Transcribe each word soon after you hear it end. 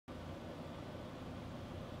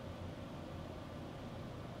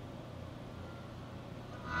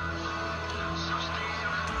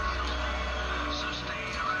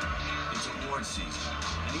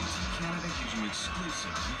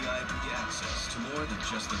more than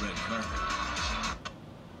just the red carpet.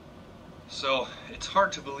 So, it's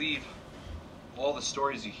hard to believe all the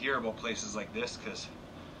stories you hear about places like this because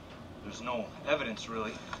there's no evidence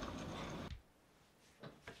really.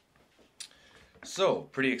 So,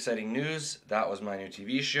 pretty exciting news. That was my new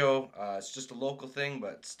TV show. It's just a local thing,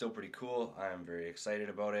 but still pretty cool. I am very excited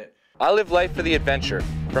about it. I live life for the adventure,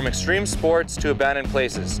 from extreme sports to abandoned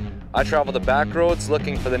places. I travel the back roads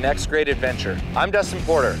looking for the next great adventure. I'm Dustin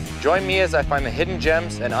Porter. Join me as I find the hidden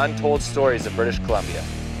gems and untold stories of British Columbia.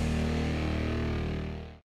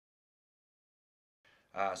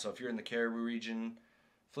 So if you're in the Cariboo region,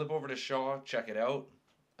 flip over to Shaw, check it out.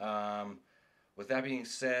 With that being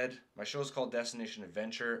said, my show is called Destination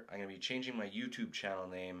Adventure. I'm going to be changing my YouTube channel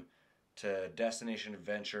name to Destination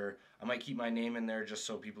Adventure. I might keep my name in there just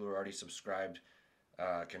so people who are already subscribed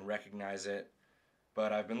can recognize it.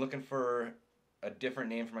 But I've been looking for a different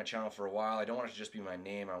name for my channel for a while. I don't want it to just be my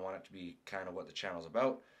name. I want it to be kind of what the channel's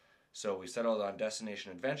about. So we settled on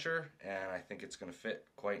Destination Adventure, and I think it's going to fit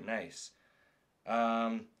quite nice.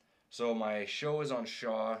 So my show is on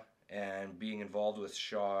Shaw, and being involved with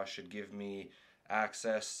Shaw should give me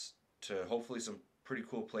access to hopefully some pretty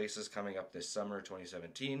cool places coming up this summer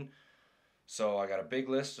 2017. So I got a big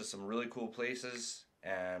list of some really cool places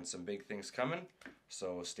and some big things coming,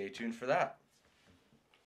 so stay tuned for that.